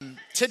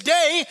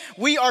Today,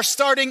 we are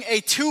starting a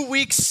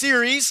 2-week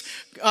series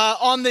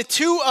on the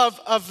 2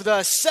 of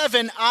the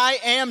 7 I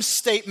am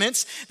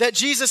statements that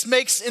Jesus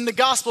makes in the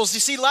Gospels. You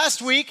see, last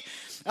week,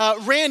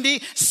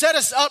 Randy set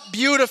us up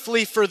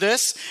beautifully for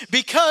this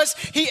because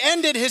he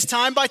ended his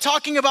time by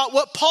talking about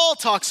what Paul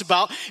talks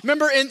about.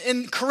 Remember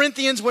in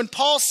Corinthians when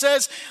Paul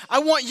says, I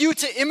want you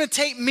to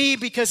imitate me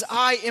because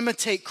I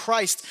imitate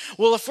Christ.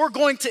 Well, if we're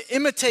going to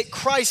imitate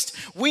Christ,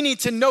 we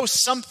need to know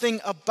something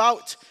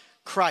about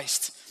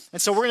Christ.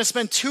 And so we're going to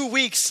spend 2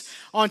 weeks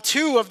on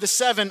 2 of the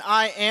 7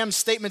 I am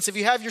statements. If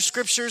you have your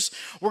scriptures,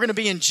 we're going to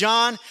be in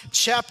John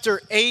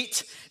chapter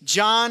 8.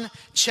 John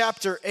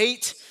chapter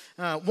 8.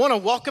 Want to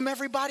welcome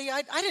everybody?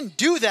 I didn't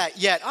do that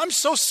yet. I'm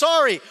so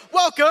sorry.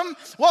 Welcome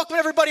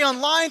everybody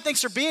online. Thanks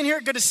for being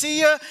here. Good to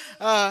see you.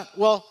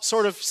 Well,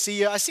 sort of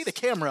see you. I see the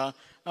camera.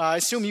 I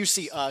assume you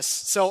see us.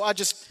 So I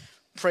just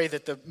pray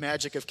that the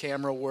magic of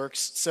camera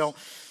works. So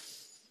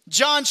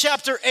John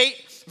chapter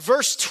 8,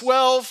 verse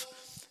 12.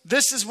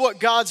 This is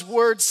what God's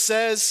word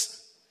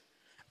says.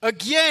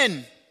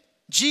 Again,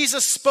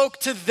 Jesus spoke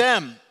to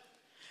them.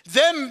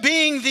 Them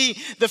being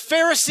the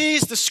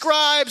Pharisees, the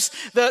scribes,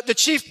 the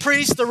chief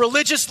priests, the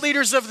religious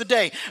leaders of the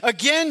day.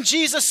 Again,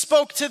 Jesus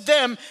spoke to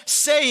them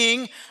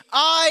saying,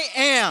 I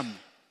am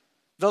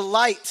the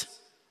light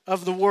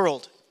of the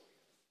world.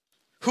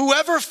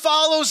 Whoever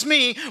follows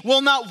me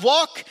will not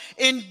walk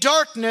in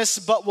darkness,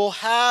 but will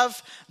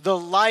have the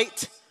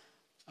light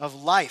of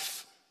life.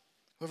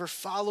 Whoever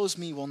follows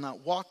me will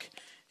not walk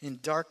in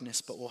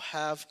darkness, but will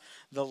have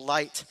the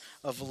light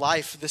of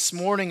life. This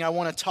morning, I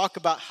want to talk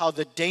about how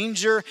the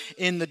danger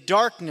in the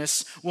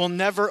darkness will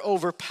never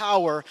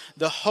overpower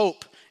the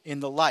hope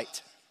in the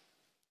light.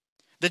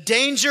 The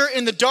danger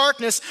in the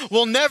darkness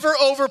will never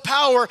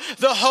overpower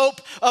the hope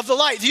of the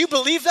light. Do you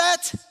believe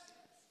that?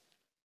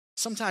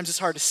 Sometimes it's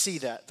hard to see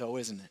that, though,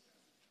 isn't it?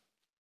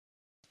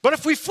 But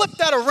if we flip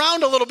that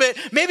around a little bit,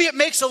 maybe it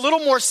makes a little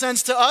more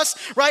sense to us,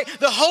 right?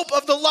 The hope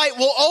of the light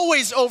will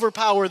always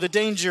overpower the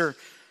danger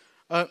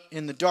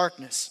in the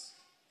darkness.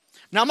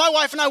 Now, my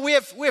wife and I, we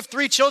have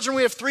 3 children.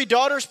 We have 3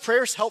 daughters.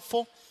 Prayer's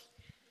helpful.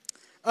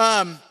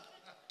 When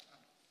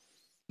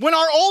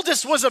our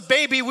oldest was a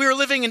baby, we were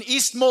living in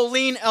East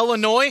Moline,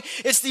 Illinois.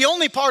 It's the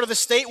only part of the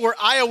state where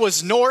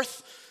Iowa's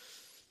north.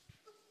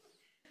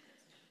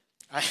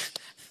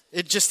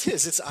 It just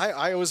is. It's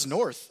Iowa's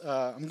north.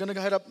 I'm going to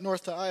head up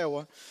north to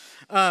Iowa.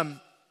 And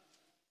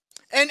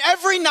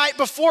every night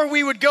before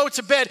we would go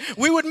to bed,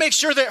 we would make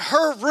sure that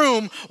her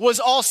room was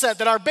all set,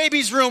 that our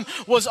baby's room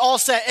was all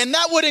set. And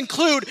that would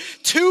include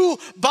 2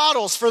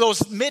 bottles for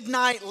those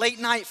midnight, late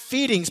night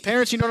feedings.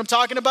 Parents, you know what I'm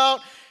talking about?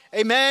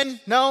 Amen?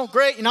 No?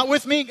 Great. You're not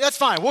with me? That's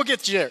fine. We'll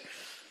get you there.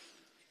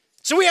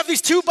 So we have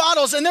these 2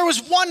 bottles, and there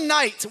was one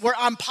night where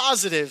I'm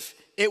positive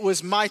it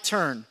was my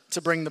turn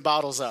to bring the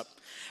bottles up.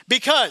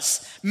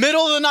 Because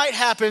middle of the night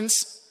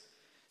happens,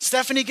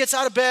 Stephanie gets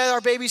out of bed, our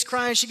baby's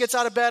crying, she gets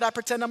out of bed, I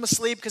pretend I'm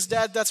asleep because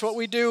Dad, that's what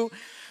we do,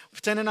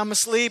 pretending I'm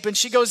asleep, and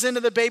she goes into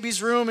the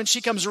baby's room and she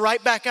comes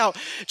right back out,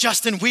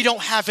 Justin, we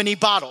don't have any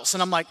bottles.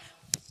 And I'm like,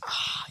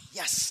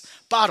 yes,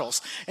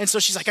 bottles. And so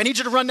she's like, I need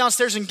you to run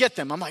downstairs and get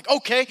them. I'm like,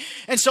 okay.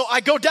 And so I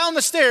go down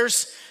the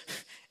stairs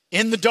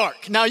in the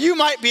dark. Now, you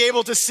might be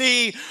able to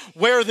see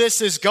where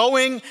this is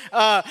going,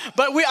 but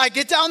I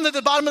get down to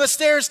the bottom of the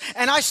stairs,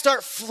 and I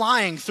start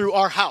flying through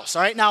our house,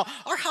 all right? Now,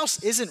 our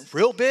house isn't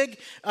real big,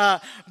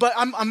 but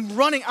I'm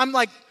running. I'm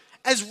like,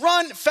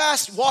 run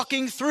fast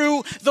walking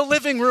through the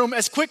living room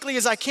as quickly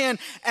as I can,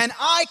 and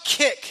I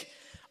kick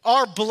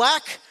our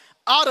black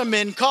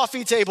ottoman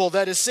coffee table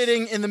that is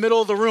sitting in the middle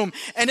of the room.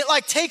 And it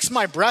like takes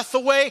my breath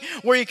away,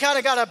 where you kind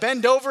of got to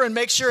bend over and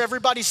make sure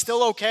everybody's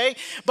still okay.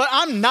 But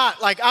I'm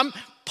not, like, I'm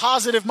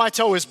positive my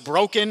toe is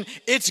broken.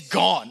 It's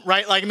gone,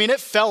 right? Like, I mean, it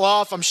fell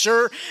off, I'm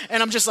sure.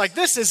 And I'm just like,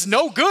 this is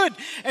no good.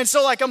 And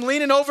so like, I'm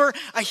leaning over,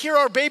 I hear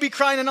our baby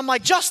crying, and I'm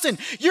like, Justin,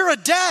 you're a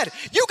dad.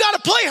 You got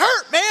to play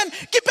hurt, man.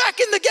 Get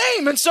back in the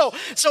game. And so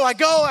I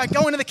go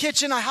into the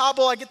kitchen, I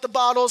hobble, I get the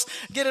bottles,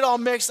 get it all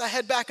mixed. I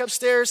head back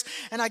upstairs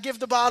and I give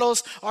the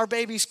bottles. Our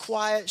baby's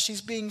quiet.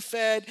 She's being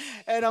fed.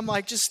 And I'm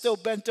like, just still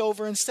bent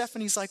over. And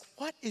Stephanie's like,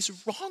 what is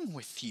wrong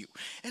with you?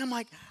 And I'm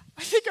like,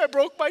 I think I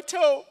broke my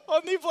toe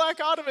on the black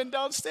ottoman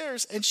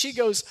downstairs. And she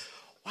goes,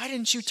 why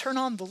didn't you turn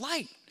on the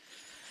light?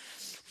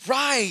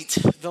 Right,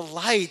 the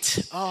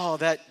light. Oh,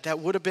 that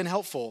would have been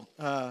helpful.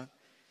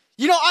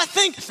 You know, I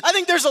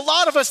think there's a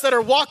lot of us that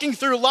are walking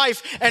through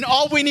life, and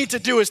all we need to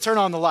do is turn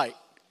on the light.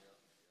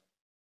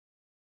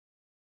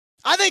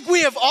 I think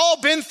we have all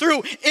been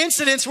through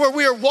incidents where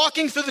we are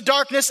walking through the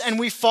darkness and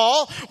we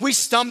fall, we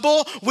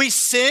stumble, we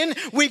sin,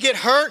 we get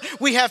hurt,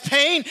 we have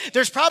pain.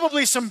 There's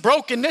probably some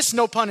brokenness,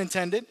 no pun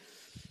intended.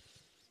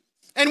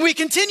 And we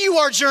continue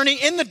our journey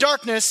in the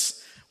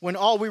darkness when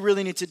all we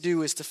really need to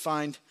do is to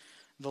find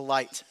the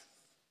light.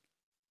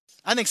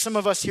 I think some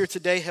of us here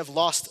today have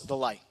lost the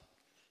light.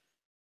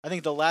 I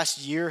think the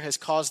last year has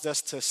caused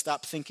us to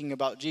stop thinking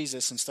about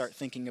Jesus and start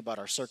thinking about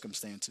our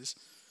circumstances.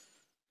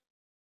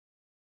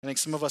 I think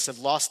some of us have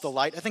lost the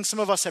light. I think some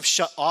of us have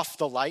shut off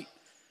the light,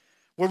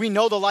 where we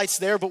know the light's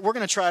there, but we're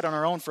going to try it on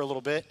our own for a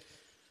little bit.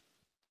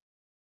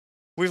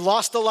 We've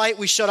lost the light,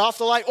 we shut off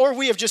the light, or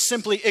we have just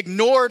simply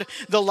ignored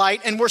the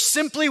light, and we're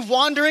simply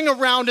wandering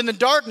around in the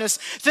darkness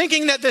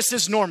thinking that this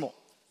is normal.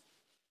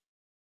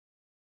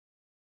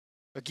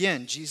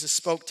 Again, Jesus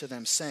spoke to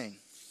them saying,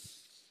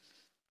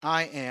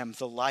 I am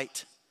the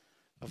light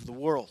of the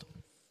world.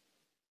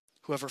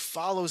 Whoever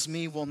follows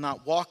me will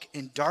not walk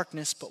in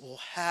darkness, but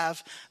will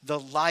have the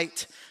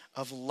light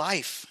of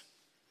life.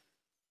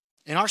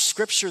 In our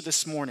scripture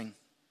this morning,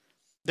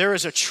 there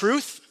is a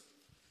truth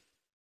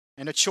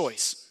and a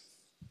choice.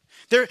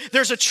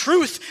 There's a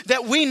truth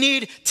that we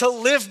need to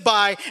live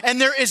by, and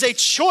there is a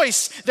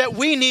choice that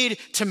we need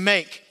to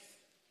make.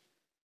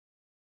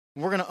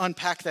 We're going to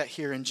unpack that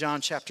here in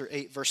John chapter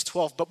 8, verse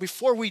 12. But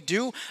before we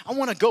do, I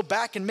want to go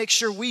back and make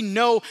sure we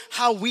know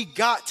how we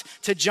got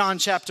to John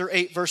chapter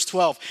 8, verse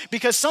 12.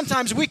 Because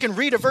sometimes we can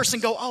read a verse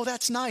and go, oh,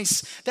 that's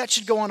nice. That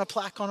should go on a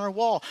plaque on our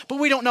wall. But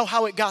we don't know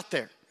how it got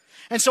there.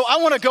 And so I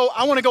want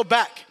to go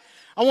back.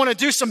 I want to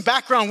do some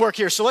background work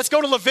here. So let's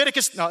go to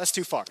Leviticus. No, that's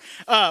too far.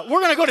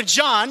 We're going to go to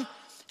John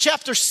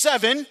chapter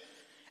 7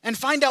 and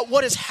find out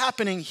what is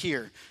happening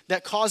here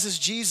that causes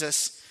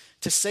Jesus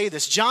to say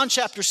this. John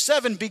chapter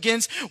 7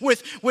 begins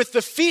with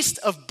the Feast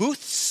of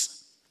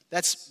Booths.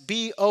 That's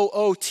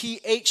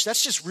B-O-O-T-H.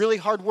 That's just really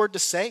hard word to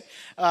say.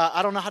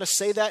 I don't know how to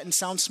say that and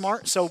sound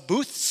smart. So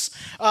booths.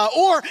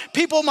 Or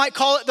people might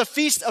call it the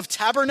Feast of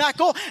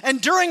Tabernacle. And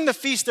during the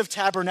Feast of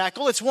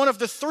Tabernacle, it's one of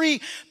the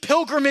 3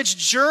 pilgrimage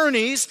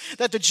journeys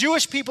that the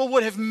Jewish people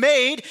would have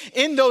made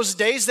in those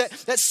days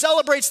that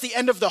celebrates the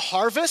end of the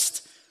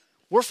harvest.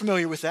 We're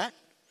familiar with that.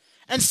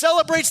 And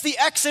celebrates the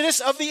exodus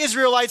of the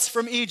Israelites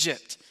from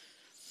Egypt.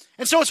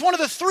 And so it's one of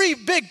the 3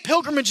 big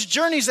pilgrimage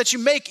journeys that you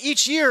make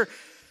each year.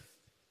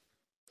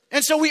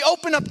 And so we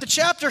open up the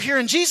chapter here,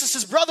 and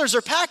Jesus' brothers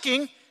are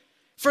packing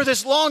for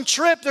this long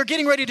trip. They're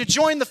getting ready to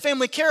join the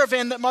family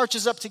caravan that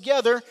marches up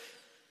together.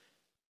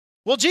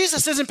 Well,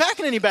 Jesus isn't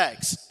packing any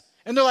bags.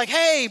 And they're like,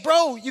 hey,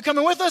 bro, you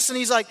coming with us? And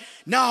he's like,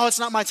 no, it's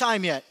not my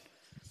time yet.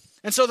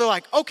 And so they're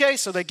like, okay,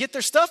 so they get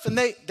their stuff and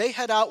they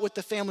head out with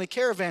the family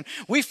caravan.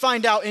 We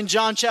find out in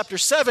John chapter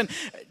 7,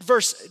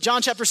 verse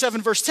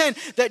 10,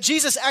 that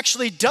Jesus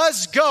actually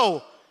does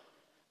go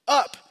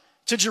up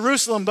to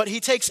Jerusalem, but he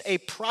takes a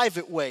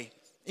private way.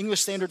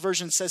 English Standard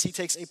Version says he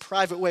takes a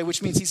private way,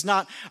 which means he's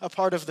not a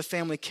part of the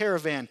family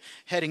caravan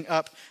heading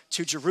up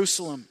to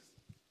Jerusalem.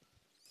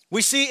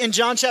 We see in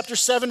John chapter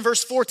 7,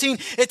 verse 14,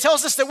 it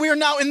tells us that we are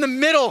now in the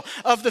middle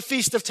of the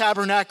Feast of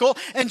Tabernacle,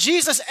 and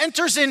Jesus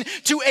enters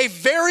into a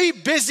very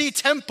busy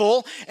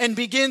temple and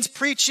begins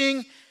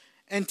preaching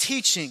and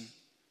teaching.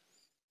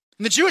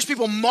 And the Jewish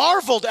people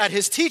marveled at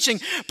his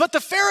teaching, but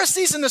the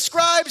Pharisees and the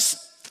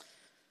scribes,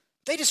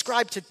 they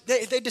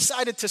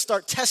decided to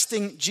start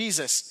testing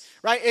Jesus,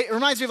 right? It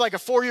reminds me of like a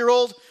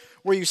 4-year-old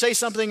where you say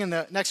something and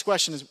the next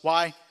question is,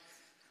 why?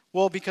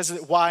 Well, because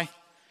why?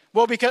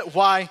 Well, because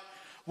why?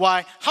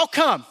 Why? How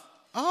come?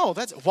 Oh,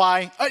 that's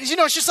why.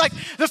 It's just like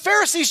the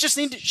Pharisees just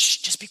need to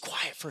just be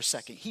quiet for a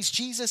second. He's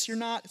Jesus, you're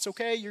not. It's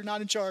okay. You're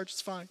not in charge.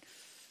 It's fine.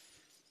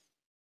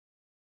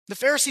 The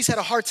Pharisees had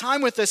a hard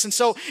time with this. And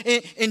so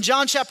in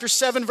John chapter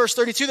 7, verse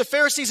 32, the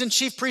Pharisees and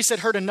chief priests had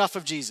heard enough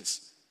of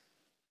Jesus.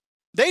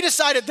 They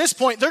decide at this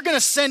point they're going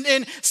to send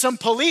in some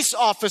police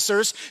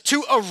officers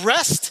to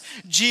arrest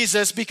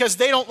Jesus because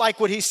they don't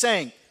like what he's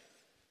saying.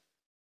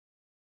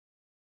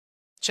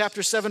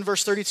 Chapter 7,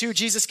 verse 32,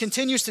 Jesus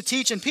continues to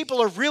teach, and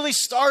people are really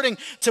starting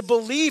to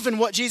believe in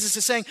what Jesus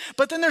is saying.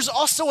 But then there's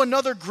also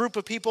another group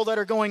of people that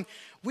are going,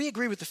 we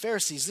agree with the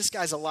Pharisees. This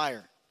guy's a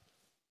liar.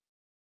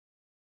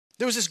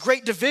 There was this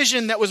great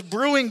division that was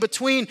brewing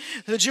between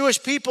the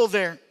Jewish people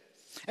there.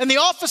 And the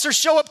officers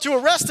show up to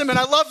arrest him, and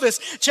I love this.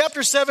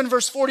 Chapter 7,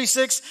 verse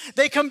 46,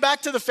 they come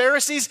back to the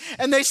Pharisees,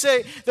 and they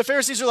say, the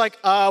Pharisees are like,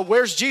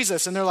 where's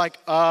Jesus? And they're like,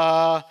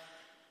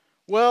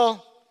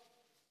 well,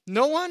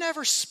 no one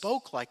ever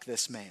spoke like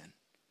this man.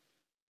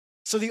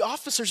 So the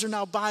officers are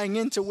now buying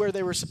into where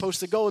they were supposed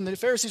to go, and the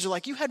Pharisees are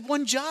like, you had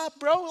one job,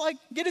 bro. Like,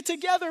 get it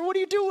together. What are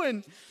you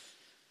doing?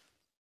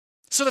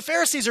 So the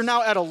Pharisees are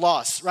now at a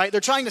loss, right?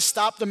 They're trying to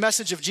stop the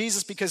message of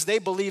Jesus because they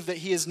believe that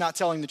he is not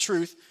telling the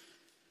truth.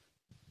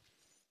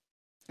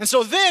 And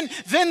so then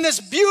this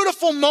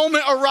beautiful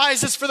moment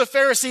arises for the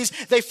Pharisees.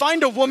 They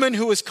find a woman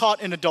who is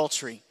caught in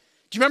adultery.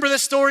 Do you remember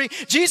this story?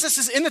 Jesus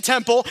is in the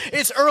temple.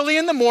 It's early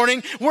in the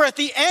morning. We're at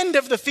the end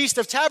of the Feast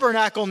of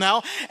Tabernacle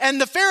now.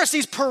 And the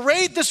Pharisees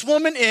parade this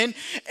woman in,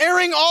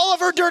 airing all of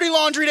her dirty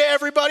laundry to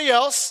everybody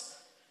else.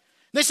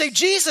 They say,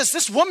 Jesus,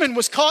 this woman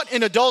was caught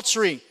in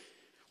adultery.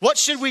 What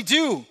should we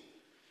do?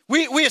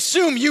 We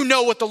assume you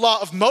know what the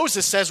law of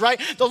Moses says, right?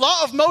 The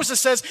law of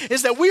Moses says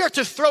is that we are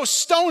to throw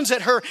stones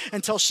at her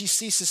until she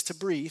ceases to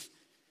breathe.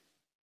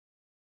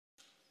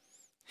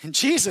 And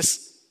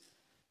Jesus,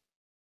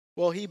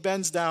 well, he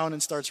bends down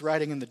and starts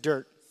writing in the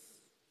dirt.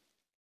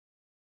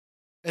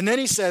 And then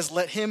he says,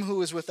 let him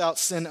who is without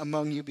sin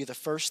among you be the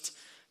first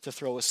to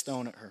throw a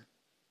stone at her.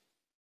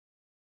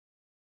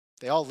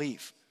 They all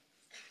leave.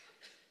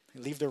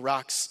 They leave their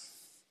rocks.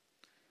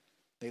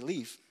 They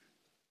leave.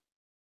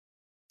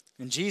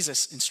 And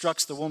Jesus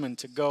instructs the woman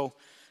to go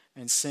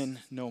and sin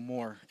no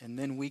more. And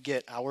then we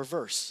get our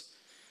verse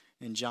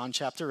in John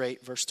chapter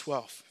 8, verse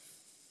 12.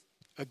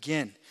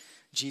 Again,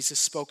 Jesus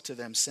spoke to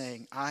them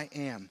saying, I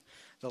am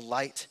the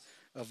light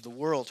of the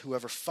world.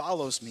 Whoever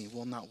follows me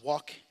will not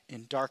walk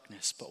in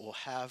darkness, but will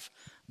have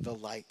the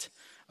light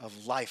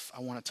of life.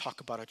 I want to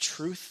talk about a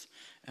truth,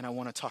 and I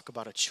want to talk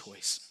about a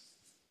choice.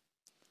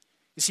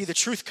 You see, the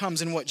truth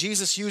comes in what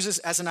Jesus uses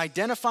as an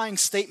identifying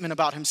statement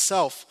about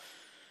himself.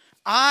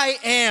 I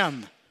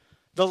am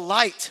the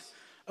light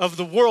of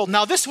the world.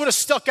 Now, this would have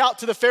stuck out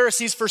to the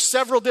Pharisees for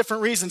several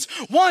different reasons.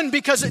 One,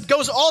 because it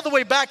goes all the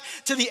way back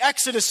to the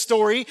Exodus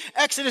story,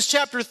 Exodus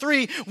chapter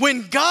 3,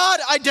 when God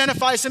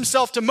identifies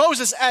himself to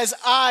Moses as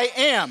I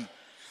am.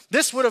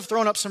 This would have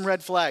thrown up some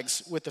red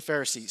flags with the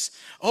Pharisees.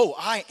 Oh,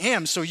 I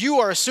am. So you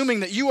are assuming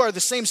that you are the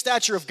same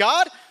stature of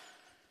God?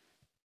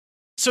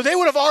 So they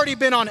would have already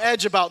been on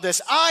edge about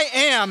this. I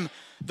am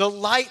the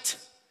light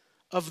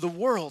of the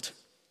world.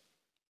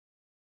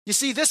 You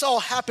see, this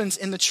all happens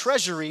in the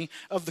treasury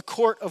of the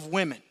court of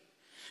women.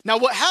 Now,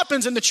 what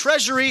happens in the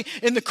treasury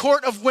in the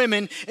court of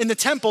women in the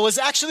temple is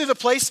actually the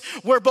place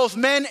where both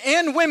men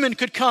and women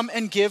could come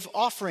and give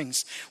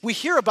offerings. We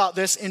hear about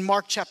this in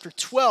Mark chapter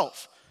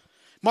 12.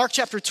 Mark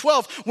chapter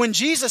 12, when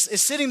Jesus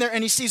is sitting there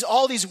and he sees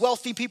all these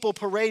wealthy people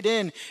parade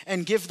in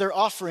and give their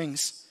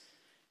offerings.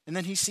 And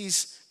then he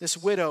sees this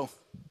widow,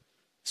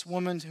 this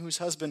woman whose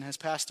husband has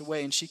passed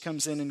away, and she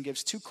comes in and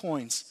gives 2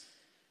 coins.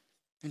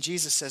 And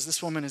Jesus says,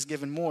 this woman has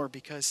given more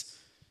because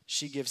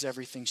she gives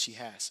everything she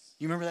has.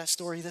 You remember that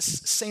story?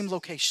 This same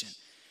location,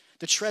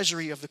 the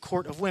treasury of the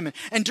court of women.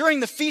 And during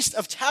the Feast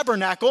of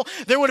Tabernacle,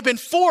 there would have been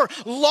 4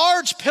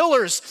 large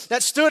pillars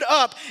that stood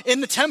up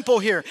in the temple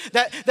here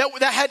that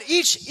had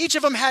each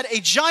of them had a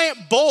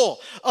giant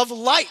bowl of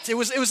light. It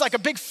was like a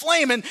big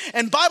flame.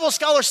 And Bible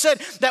scholars said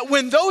that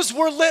when those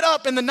were lit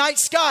up in the night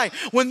sky,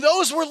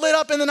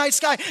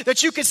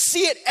 that you could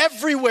see it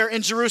everywhere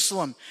in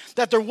Jerusalem,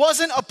 that there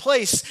wasn't a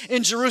place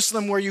in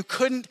Jerusalem where you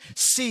couldn't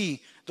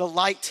see the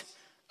light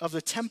of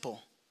the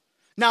temple.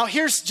 Now,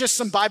 here's just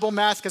some Bible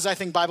math, because I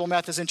think Bible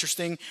math is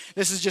interesting.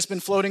 This has just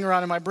been floating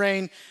around in my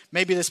brain.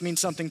 Maybe this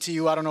means something to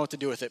you. I don't know what to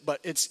do with it, but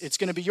it's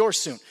going to be yours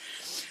soon.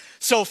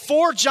 So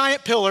 4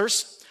 giant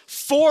pillars,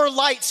 4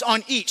 lights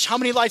on each. How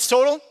many lights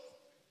total?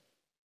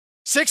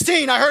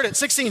 16. I heard it.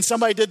 16.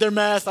 Somebody did their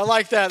math. I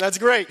like that. That's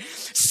great.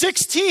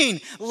 16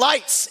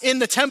 lights in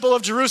the temple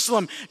of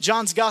Jerusalem.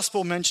 John's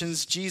gospel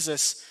mentions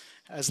Jesus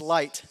as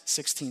light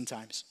 16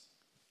 times.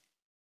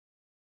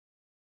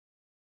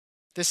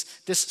 This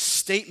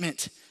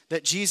statement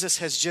that Jesus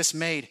has just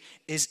made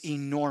is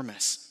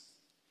enormous.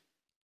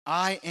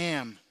 I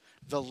am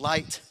the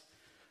light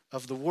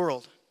of the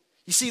world.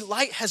 You see,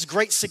 light has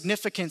great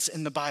significance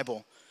in the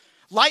Bible.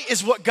 Light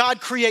is what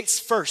God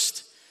creates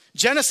first.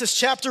 Genesis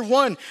chapter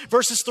 1,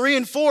 verses 3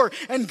 and 4.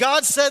 And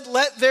God said,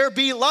 let there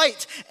be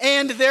light.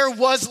 And there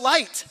was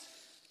light.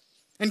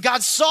 And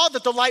God saw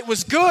that the light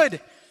was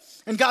good.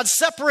 And God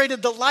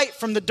separated the light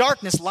from the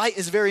darkness. Light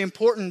is very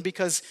important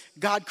because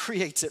God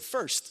creates it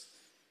first.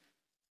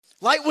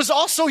 Light was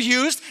also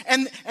used,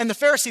 and the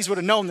Pharisees would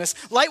have known this,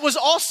 light was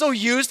also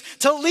used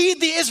to lead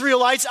the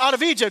Israelites out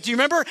of Egypt. Do you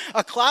remember?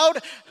 A cloud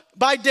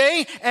by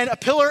day and a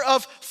pillar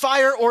of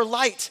fire or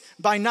light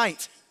by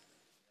night.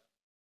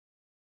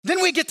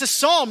 Then we get to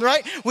Psalm,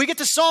 right? We get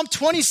to Psalm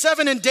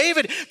 27, and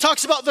David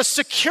talks about the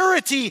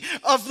security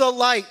of the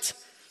light.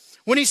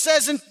 When he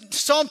says in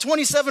Psalm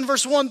 27,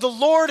 verse 1, the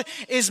Lord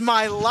is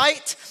my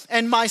light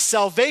and my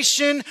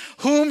salvation.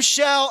 Whom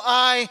shall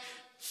I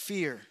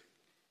fear?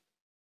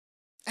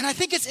 And I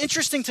think it's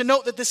interesting to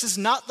note that this is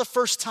not the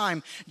first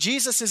time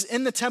Jesus is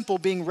in the temple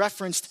being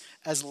referenced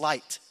as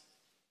light.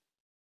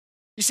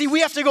 You see,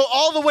 we have to go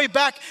all the way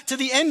back to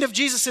the end of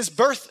Jesus'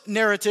 birth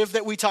narrative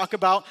that we talk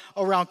about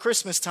around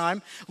Christmas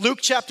time. Luke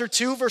chapter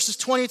 2, verses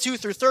 22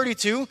 through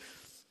 32.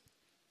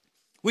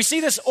 We see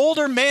this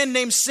older man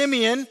named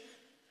Simeon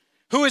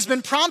who has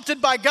been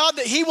prompted by God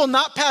that he will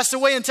not pass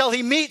away until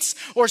he meets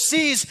or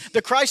sees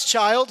the Christ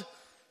child.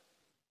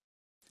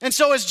 And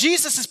so as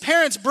Jesus'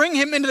 parents bring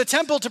him into the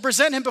temple to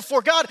present him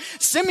before God,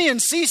 Simeon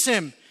sees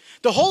him.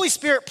 The Holy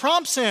Spirit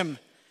prompts him.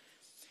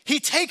 He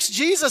takes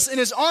Jesus in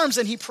his arms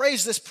and he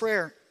prays this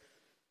prayer.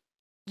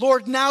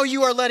 Lord, now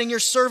you are letting your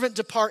servant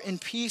depart in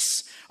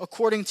peace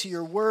according to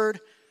your word.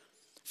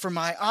 For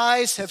my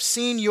eyes have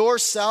seen your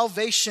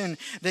salvation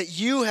that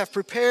you have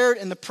prepared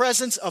in the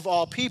presence of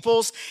all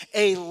peoples,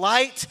 a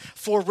light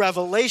for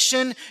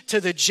revelation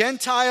to the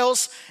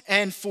Gentiles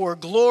and for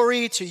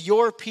glory to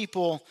your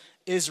people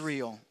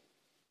Israel.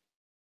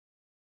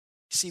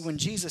 See, when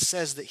Jesus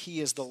says that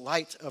he is the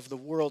light of the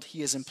world,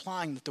 he is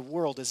implying that the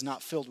world is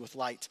not filled with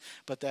light,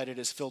 but that it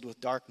is filled with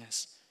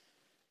darkness.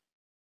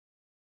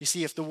 You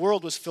see, if the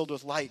world was filled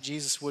with light,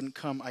 Jesus wouldn't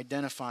come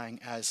identifying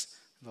as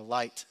the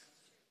light.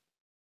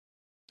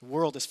 The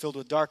world is filled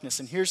with darkness.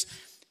 And here's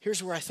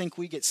where I think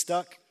we get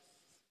stuck.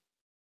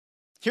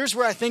 Here's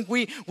where I think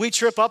we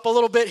trip up a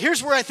little bit.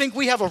 Here's where I think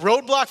we have a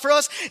roadblock for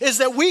us, is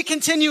that we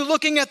continue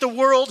looking at the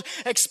world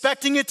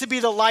expecting it to be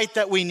the light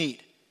that we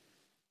need.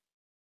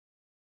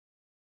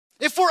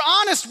 If we're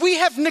honest, we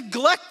have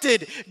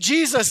neglected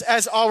Jesus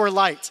as our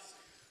light.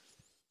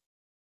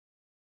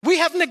 We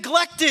have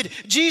neglected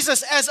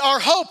Jesus as our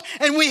hope,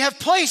 and we have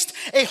placed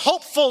a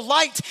hopeful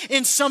light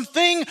in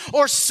something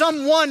or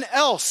someone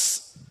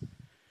else.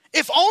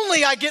 If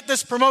only I get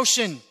this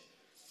promotion.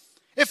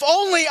 If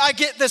only I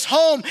get this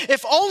home.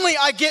 If only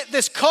I get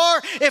this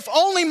car. If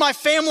only my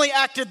family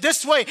acted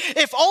this way.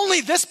 If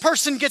only this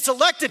person gets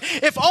elected.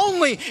 If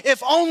only.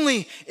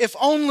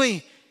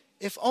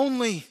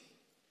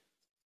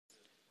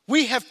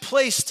 We have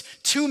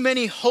placed too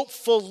many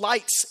hopeful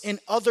lights in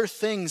other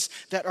things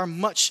that are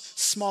much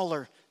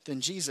smaller than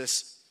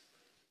Jesus.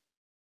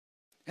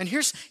 And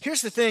here's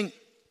the thing.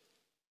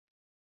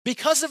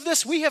 Because of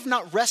this, we have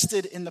not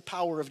rested in the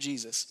power of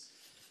Jesus.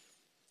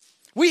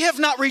 We have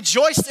not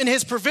rejoiced in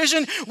his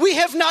provision. We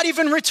have not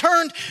even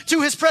returned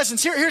to his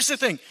presence. Here's the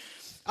thing.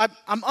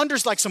 I'm under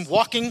like some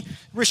walking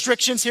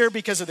restrictions here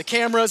because of the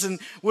cameras, and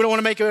we don't want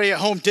to make anybody at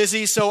home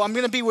dizzy. So I'm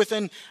going to be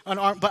within an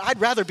arm, but I'd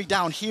rather be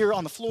down here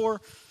on the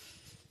floor.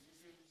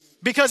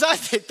 Because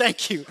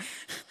thank you.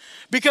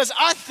 Because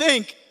I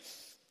think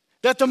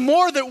that the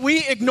more that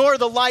we ignore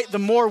the light, the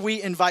more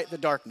we invite the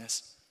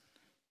darkness.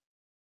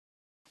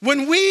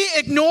 When we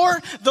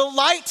ignore the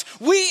light,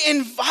 we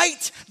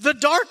invite the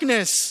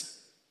darkness.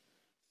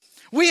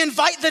 We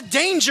invite the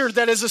danger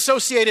that is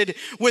associated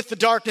with the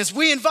darkness.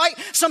 We invite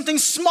something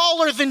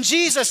smaller than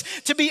Jesus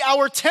to be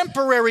our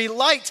temporary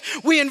light.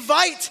 We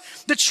invite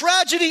the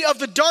tragedy of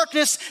the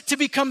darkness to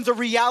become the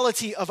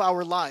reality of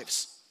our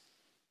lives.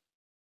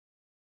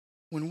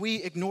 When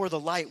we ignore the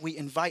light, we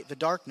invite the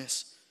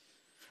darkness.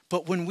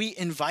 But when we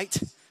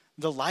invite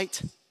the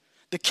light,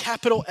 the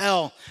capital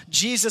L,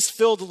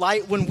 Jesus-filled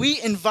light, when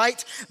we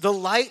invite the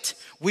light,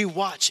 we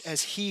watch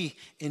as he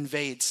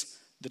invades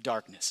the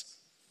darkness.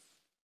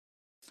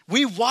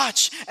 We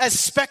watch as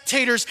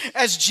spectators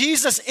as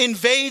Jesus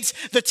invades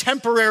the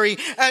temporary.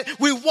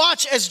 We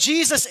watch as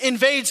Jesus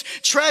invades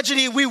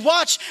tragedy. We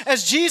watch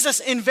as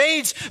Jesus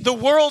invades the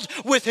world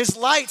with his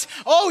light.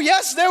 Oh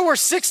yes, there were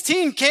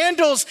 16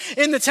 candles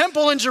in the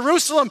temple in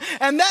Jerusalem,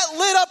 and that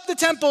lit up the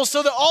temple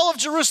so that all of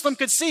Jerusalem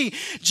could see.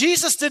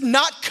 Jesus did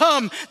not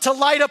come to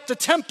light up the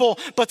temple,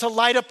 but to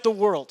light up the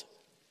world.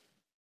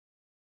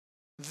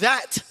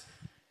 That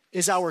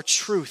is our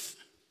truth.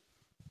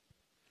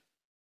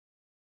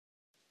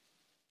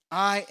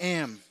 I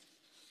am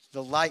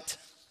the light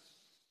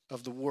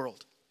of the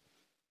world.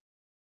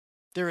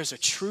 There is a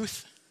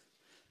truth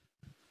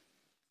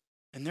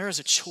and there is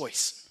a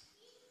choice.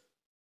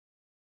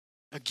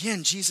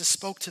 Again, Jesus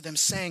spoke to them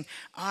saying,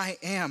 I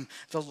am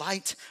the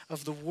light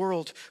of the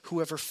world.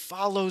 Whoever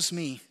follows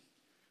me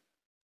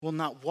will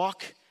not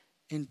walk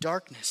in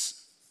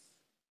darkness,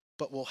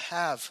 but will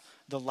have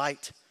the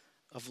light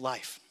of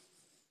life.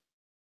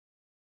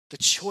 The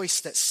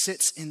choice that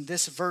sits in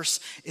this verse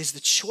is the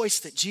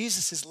choice that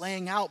Jesus is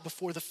laying out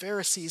before the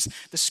Pharisees,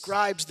 the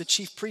scribes, the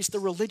chief priests, the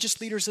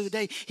religious leaders of the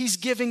day. He's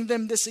giving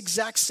them this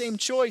exact same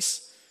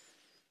choice.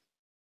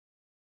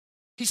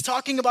 He's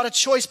talking about a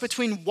choice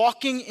between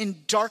walking in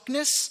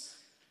darkness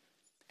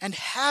and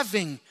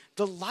having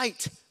the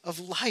light of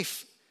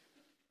life.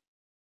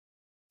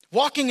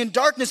 Walking in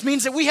darkness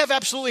means that we have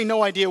absolutely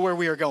no idea where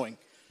we are going.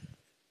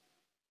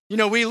 You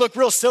know, we look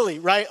real silly,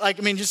 right?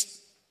 Just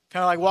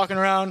kind of like walking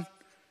around,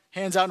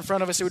 hands out in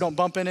front of us so we don't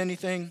bump into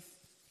anything.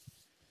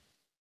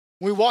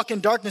 When we walk in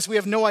darkness, we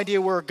have no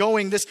idea where we're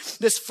going.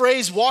 This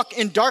phrase, walk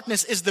in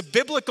darkness, is the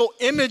biblical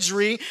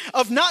imagery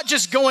of not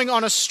just going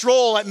on a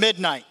stroll at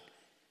midnight.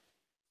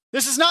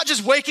 This is not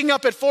just waking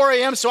up at 4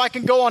 a.m. so I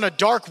can go on a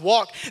dark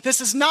walk.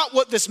 This is not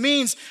what this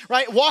means,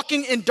 right?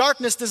 Walking in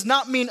darkness does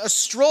not mean a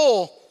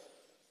stroll,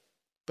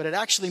 but it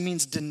actually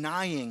means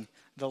denying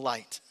the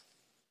light.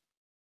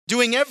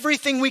 Doing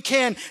everything we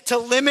can to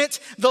limit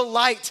the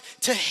light,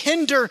 to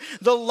hinder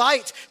the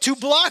light, to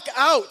block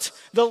out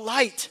the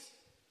light.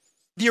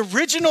 The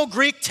original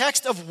Greek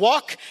text of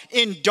walk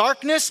in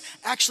darkness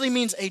actually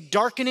means a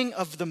darkening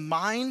of the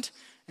mind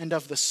and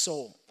of the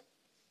soul.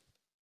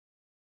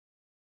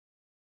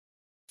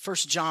 1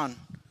 John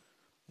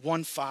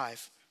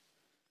 1:5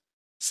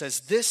 says,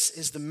 this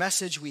is the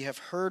message we have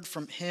heard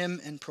from him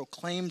and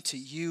proclaimed to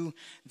you,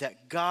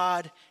 that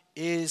God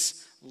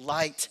is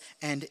light,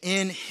 and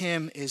in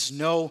him is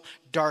no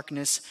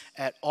darkness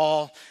at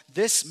all.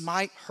 This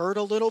might hurt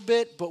a little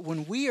bit, but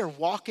when we are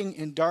walking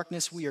in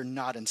darkness, we are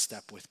not in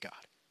step with God.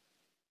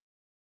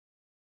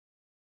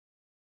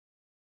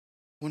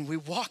 When we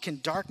walk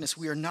in darkness,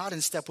 we are not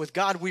in step with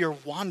God. We are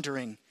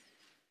wandering.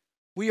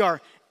 We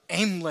are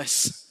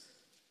aimless.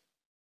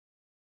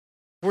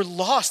 We're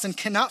lost and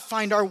cannot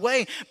find our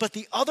way. But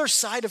the other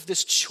side of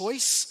this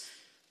choice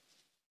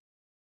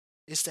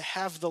is to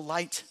have the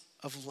light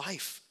of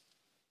life.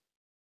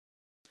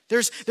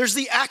 There's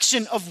the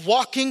action of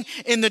walking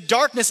in the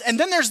darkness, and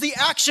then there's the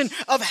action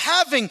of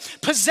having,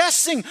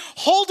 possessing,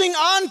 holding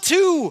on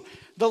to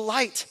the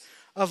light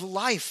of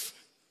life.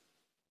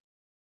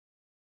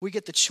 We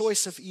get the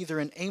choice of either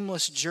an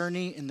aimless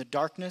journey in the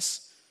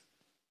darkness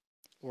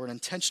or an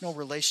intentional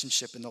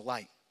relationship in the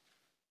light.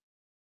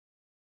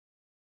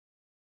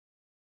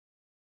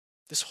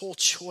 This whole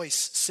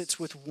choice sits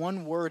with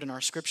one word in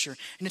our scripture,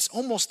 and it's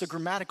almost the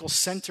grammatical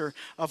center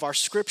of our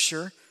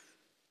scripture.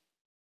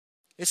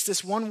 It's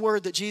this one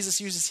word that Jesus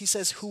uses. He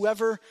says,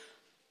 whoever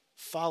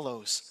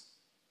follows.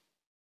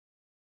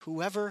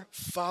 Whoever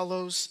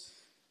follows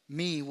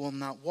me will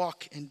not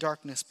walk in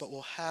darkness, but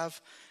will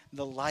have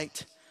the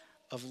light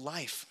of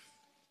life.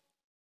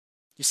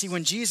 You see,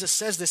 when Jesus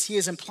says this, he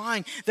is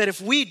implying that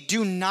if we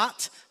do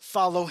not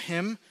follow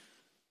him,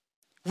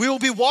 we will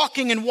be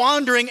walking and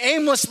wandering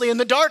aimlessly in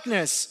the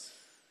darkness.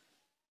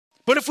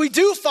 But if we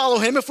do follow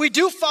him, if we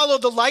do follow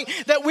the light,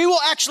 that we will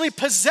actually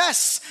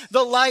possess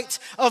the light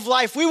of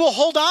life. We will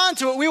hold on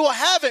to it. We will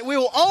have it. We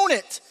will own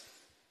it.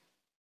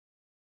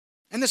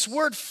 And this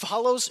word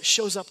follows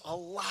shows up a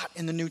lot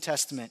in the New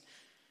Testament.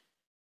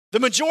 The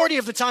majority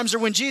of the times are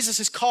when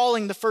Jesus is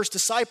calling the first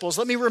disciples.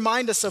 Let me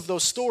remind us of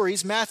those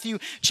stories. Matthew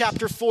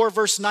chapter 4,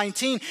 verse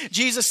 19.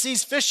 Jesus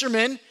sees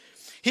fishermen.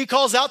 He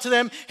calls out to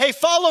them, hey,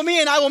 follow me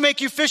and I will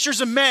make you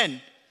fishers of men.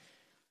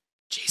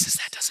 Jesus,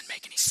 that doesn't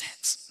make any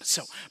sense.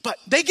 But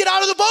they get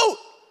out of the boat.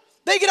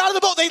 They get out of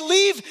the boat. They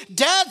leave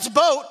dad's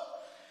boat.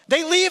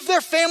 They leave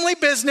their family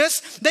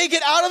business. They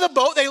get out of the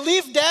boat. They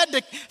leave dad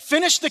to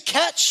finish the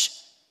catch.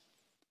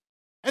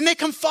 And they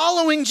come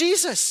following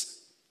Jesus.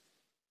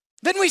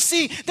 Then we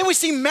see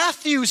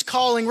Matthew's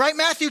calling, right?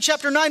 Matthew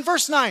chapter 9,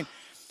 verse 9.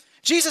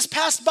 Jesus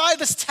passed by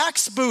this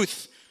tax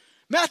booth.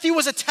 Matthew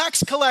was a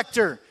tax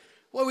collector.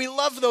 Well, we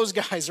love those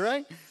guys,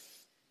 right?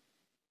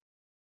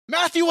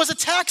 Matthew was a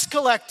tax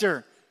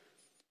collector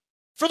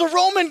for the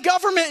Roman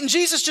government, and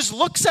Jesus just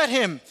looks at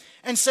him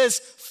and says,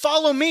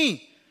 follow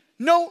me.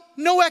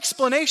 No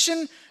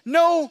explanation.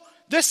 No,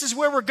 this is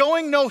where we're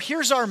going. No,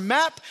 here's our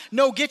map.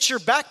 No, get your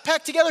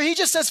backpack together. He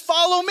just says,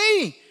 follow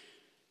me.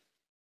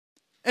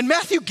 And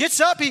Matthew gets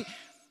up, he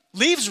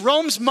leaves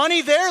Rome's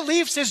money there,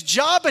 leaves his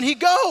job, and he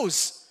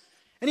goes.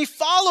 And he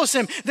follows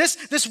him.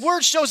 This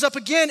word shows up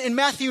again in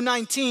Matthew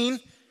 19.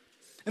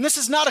 And this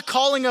is not a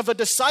calling of a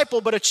disciple,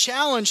 but a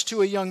challenge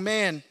to a young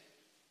man.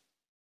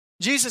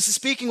 Jesus is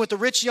speaking with the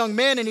rich young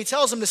man, and he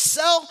tells him to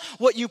sell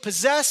what you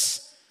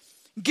possess,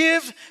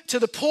 give to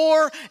the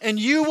poor, and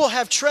you will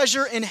have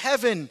treasure in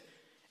heaven.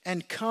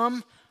 And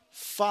come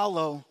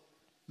follow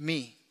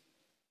me.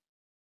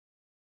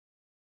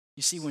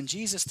 You see, when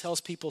Jesus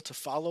tells people to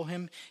follow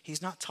him,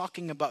 he's not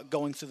talking about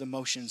going through the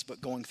motions, but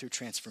going through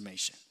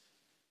transformation.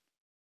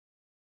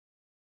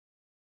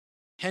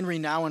 Henry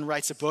Nouwen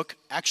writes a book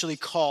actually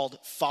called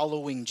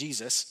Following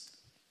Jesus.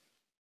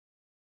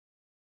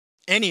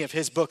 Any of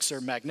his books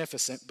are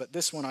magnificent, but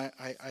this one I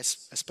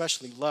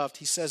especially loved.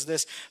 He says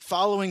this: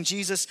 following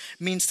Jesus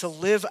means to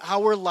live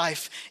our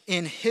life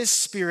in his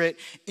spirit,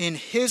 in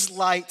his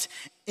light,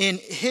 in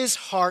his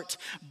heart,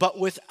 but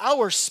with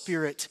our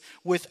spirit,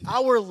 with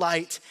our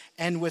light,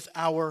 and with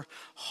our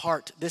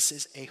heart. This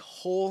is a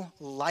whole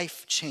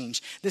life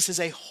change. This is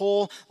a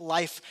whole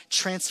life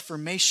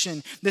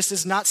transformation. This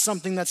is not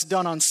something that's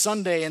done on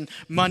Sunday and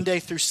Monday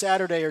through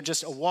Saturday or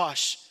just a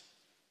wash.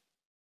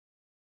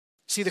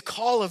 See, the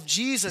call of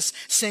Jesus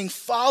saying,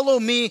 follow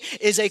me,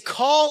 is a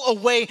call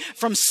away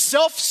from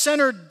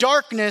self-centered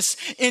darkness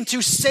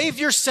into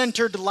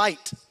Savior-centered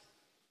light.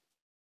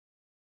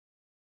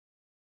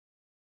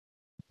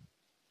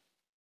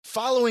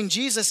 Following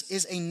Jesus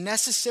is a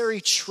necessary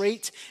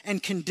trait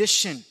and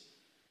condition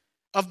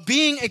of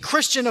being a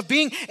Christian, of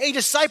being a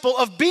disciple,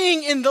 of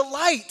being in the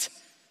light.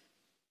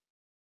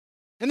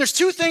 And there's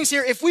two things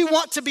here. If we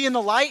want to be in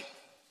the light,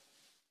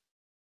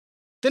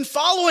 then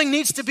following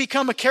needs to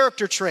become a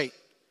character trait.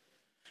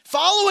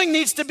 Following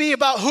needs to be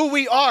about who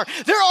we are.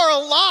 There are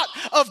a lot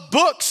of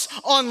books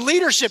on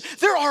leadership.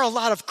 There are a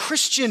lot of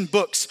Christian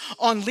books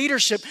on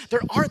leadership. There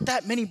aren't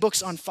that many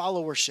books on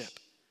followership.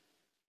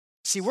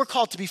 See, we're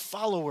called to be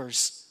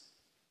followers.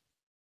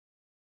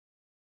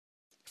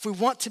 If we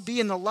want to be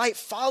in the light,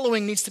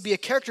 following needs to be a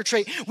character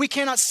trait. We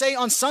cannot say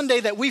on Sunday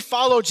that we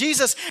follow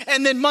Jesus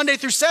and then Monday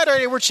through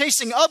Saturday we're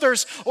chasing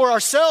others or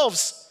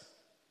ourselves.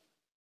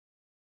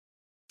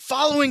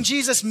 Following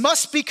Jesus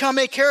must become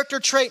a character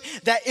trait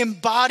that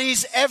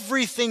embodies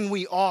everything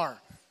we are.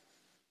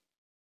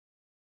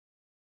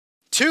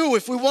 Two,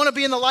 if we want to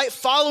be in the light,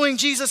 following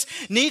Jesus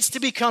needs to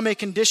become a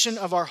condition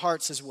of our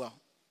hearts as well.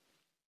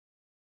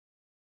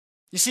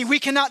 You see, we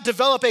cannot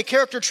develop a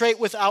character trait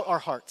without our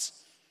hearts,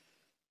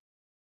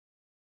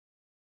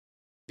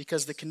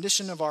 because the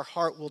condition of our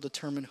heart will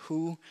determine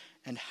who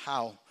and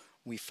how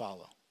we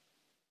follow.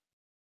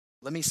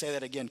 Let me say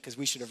that again, because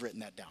we should have written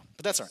that down,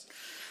 but that's all right.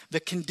 The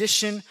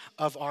condition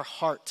of our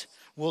heart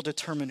will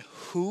determine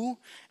who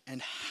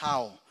and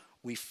how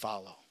we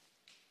follow.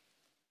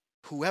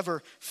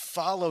 Whoever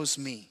follows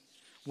me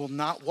will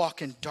not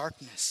walk in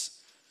darkness,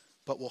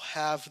 but will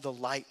have the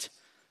light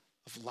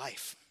of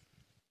life.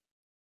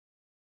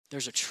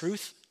 There's a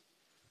truth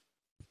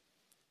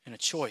and a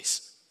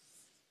choice.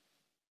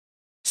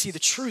 See, the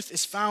truth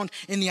is found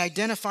in the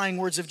identifying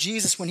words of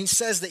Jesus when he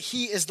says that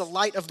he is the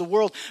light of the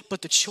world.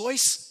 But the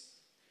choice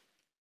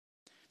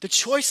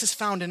is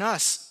found in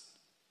us.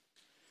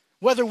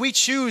 Whether we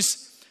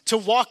choose to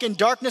walk in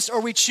darkness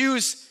or we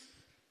choose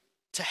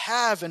to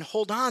have and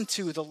hold on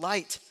to the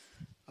light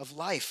of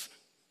life.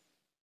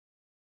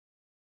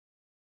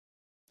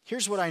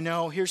 Here's what I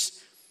know.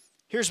 Here's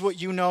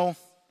what you know.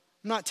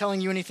 I'm not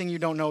telling you anything you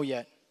don't know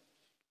yet.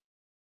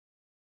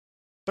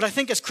 But I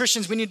think as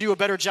Christians, we need to do a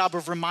better job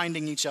of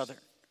reminding each other.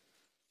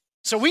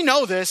 So we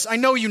know this. I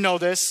know you know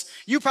this.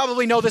 You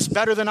probably know this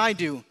better than I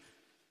do.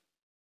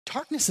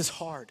 Darkness is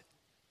hard.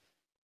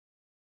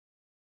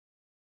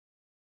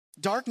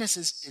 Darkness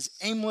is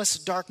aimless.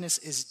 Darkness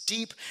is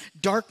deep.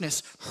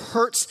 Darkness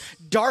hurts.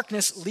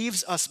 Darkness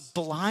leaves us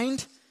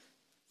blind.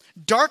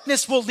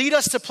 Darkness will lead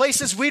us to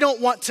places we don't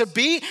want to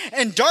be,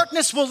 and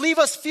darkness will leave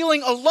us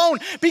feeling alone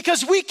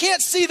because we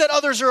can't see that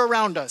others are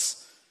around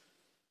us.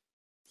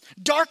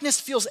 Darkness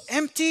feels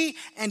empty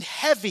and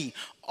heavy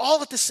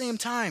all at the same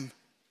time.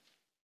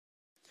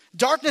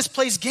 Darkness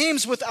plays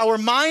games with our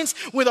minds,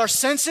 with our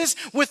senses,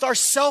 with our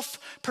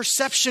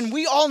self-perception.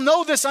 We all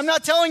know this. I'm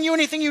not telling you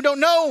anything you don't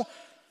know,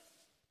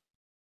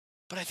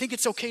 but I think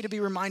it's okay to be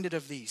reminded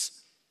of these.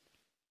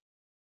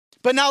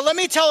 But now let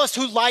me tell us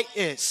who light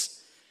is.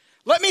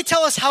 Let me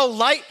tell us how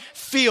light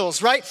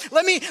feels, right?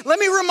 Let me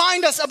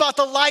remind us about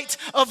the light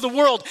of the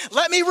world.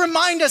 Let me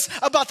remind us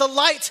about the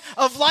light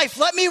of life.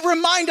 Let me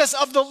remind us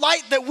of the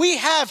light that we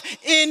have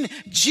in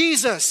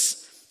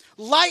Jesus.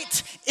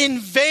 Light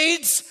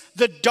invades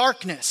the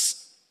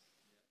darkness.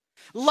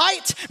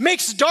 Light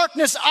makes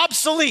darkness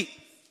obsolete.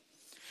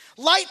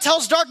 Light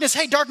tells darkness,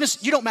 hey,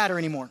 darkness, you don't matter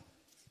anymore.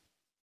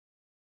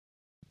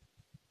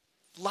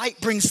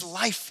 Light brings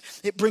life,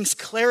 it brings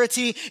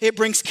clarity, it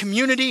brings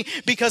community,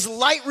 because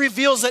light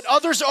reveals that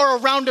others are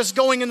around us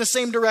going in the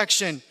same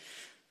direction.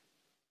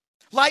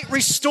 Light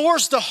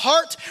restores the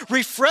heart,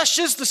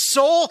 refreshes the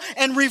soul,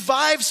 and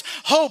revives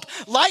hope.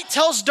 Light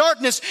tells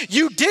darkness,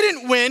 you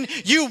didn't win,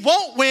 you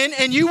won't win,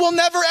 and you will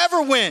never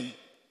ever win.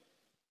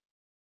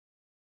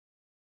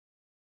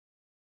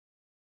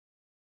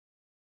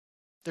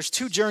 There's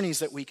two journeys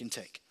that we can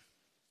take.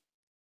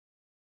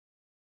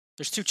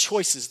 There's two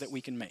choices that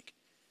we can make.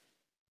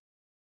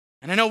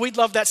 And I know we'd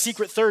love that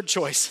secret third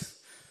choice,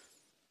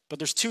 but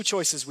there's two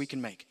choices we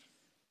can make.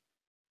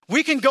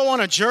 We can go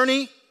on a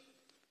journey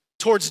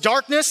towards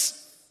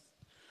darkness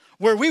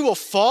where we will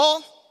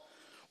fall,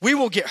 we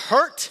will get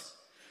hurt,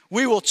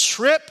 we will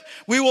trip,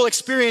 we will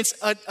experience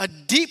a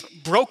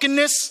deep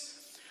brokenness,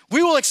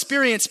 we will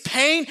experience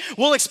pain,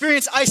 we'll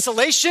experience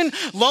isolation,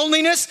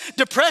 loneliness,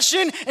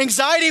 depression,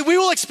 anxiety. We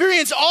will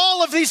experience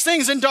all of these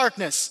things in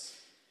darkness.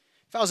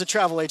 If I was a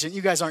travel agent,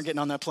 you guys aren't getting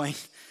on that plane.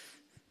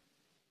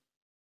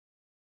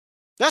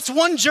 That's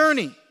one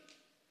journey.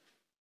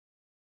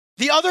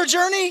 The other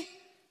journey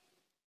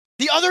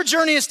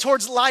is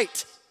towards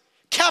light.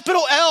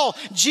 Capital L,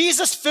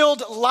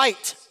 Jesus-filled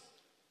light.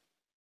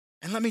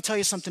 And let me tell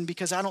you something,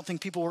 because I don't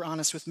think people were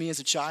honest with me as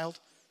a child.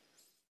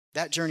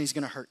 That journey's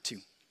going to hurt too.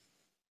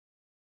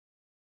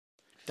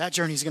 That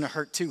journey's going to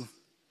hurt too.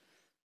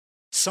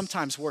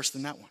 Sometimes worse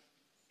than that one.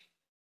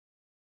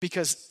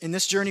 Because in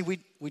this journey,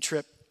 we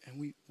trip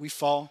and we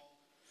fall.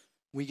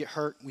 We get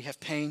hurt. We have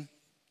pain.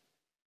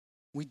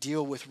 We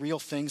deal with real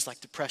things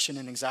like depression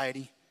and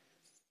anxiety.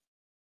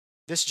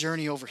 This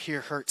journey over here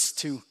hurts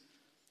too.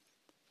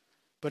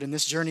 But in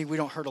this journey, we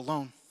don't hurt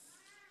alone.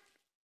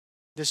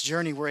 This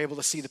journey, we're able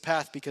to see the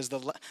path because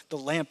the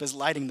lamp is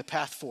lighting the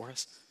path for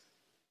us.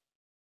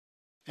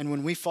 And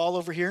when we fall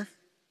over here,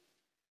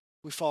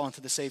 we fall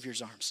into the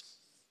Savior's arms.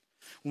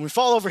 When we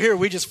fall over here,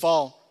 we just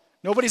fall.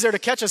 Nobody's there to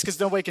catch us because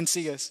nobody can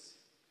see us.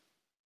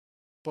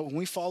 But when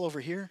we fall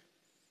over here,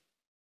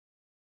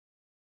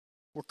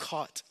 we're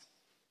caught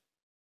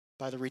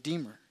by the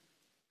Redeemer,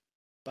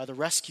 by the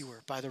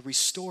Rescuer, by the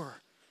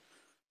Restorer,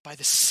 by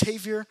the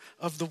Savior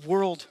of the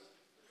world.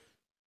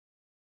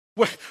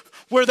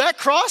 Where that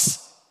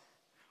cross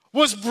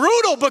was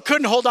brutal but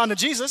couldn't hold on to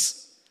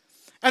Jesus.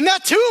 And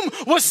that tomb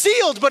was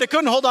sealed but it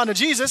couldn't hold on to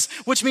Jesus,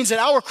 which means that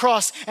our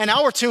cross and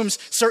our tombs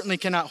certainly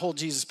cannot hold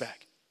Jesus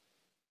back.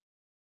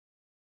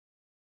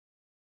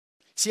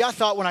 See, I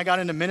thought when I got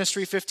into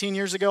ministry 15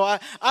 years ago,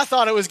 I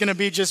thought it was going to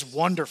be just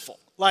wonderful.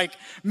 Like,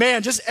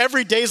 man, just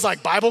every day's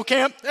like Bible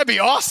camp. That'd be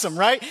awesome,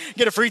 right?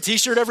 Get a free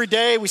t-shirt every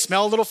day. We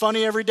smell a little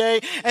funny every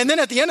day. And then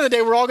at the end of the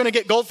day, we're all going to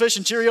get goldfish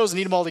and Cheerios and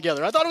eat them all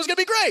together. I thought it was going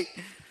to be great.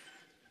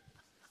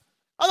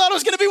 I thought it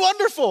was going to be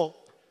wonderful.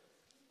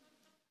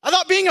 I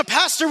thought being a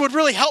pastor would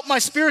really help my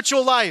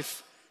spiritual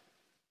life.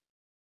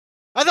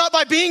 I thought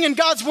by being in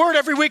God's word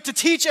every week to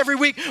teach every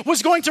week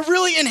was going to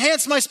really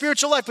enhance my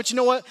spiritual life. But you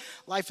know what?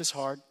 Life is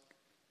hard.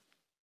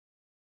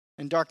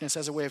 And darkness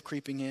has a way of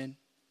creeping in.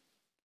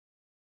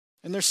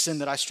 And there's sin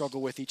that I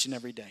struggle with each and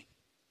every day.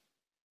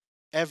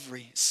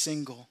 Every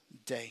single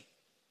day.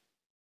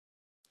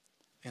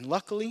 And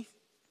luckily,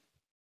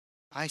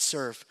 I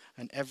serve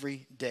an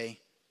everyday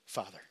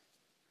Father.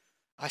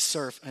 I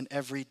serve an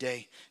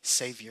everyday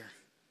Savior.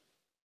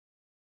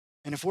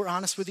 And if we're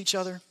honest with each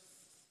other,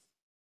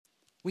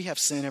 we have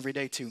sin every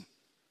day too.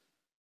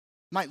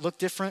 Might look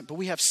different, but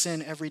we have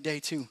sin every day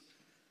too.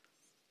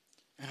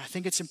 And I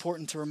think it's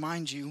important to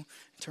remind you,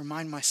 to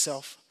remind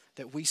myself,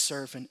 that we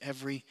serve an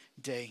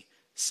everyday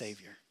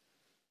Savior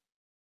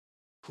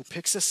who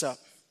picks us up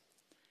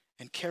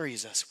and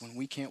carries us when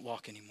we can't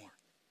walk anymore.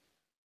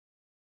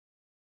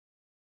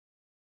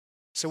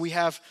 So we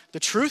have the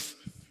truth,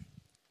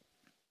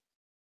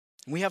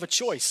 and we have a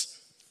choice.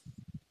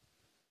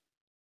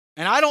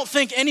 And I don't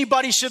think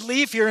anybody should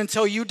leave here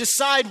until you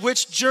decide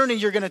which journey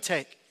you're going to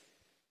take.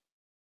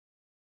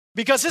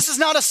 Because this is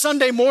not a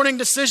Sunday morning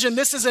decision.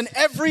 This is an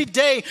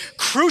everyday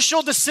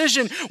crucial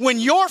decision. When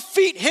your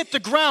feet hit the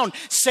ground,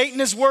 Satan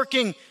is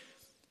working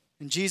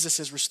and Jesus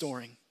is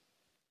restoring.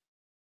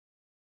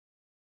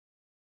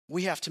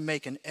 We have to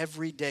make an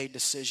everyday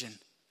decision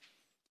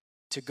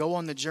to go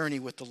on the journey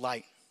with the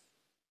light.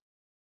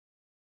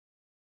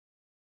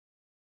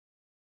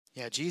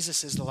 Yeah,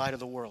 Jesus is the light of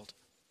the world.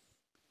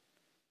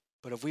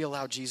 But if we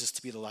allow Jesus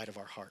to be the light of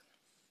our heart,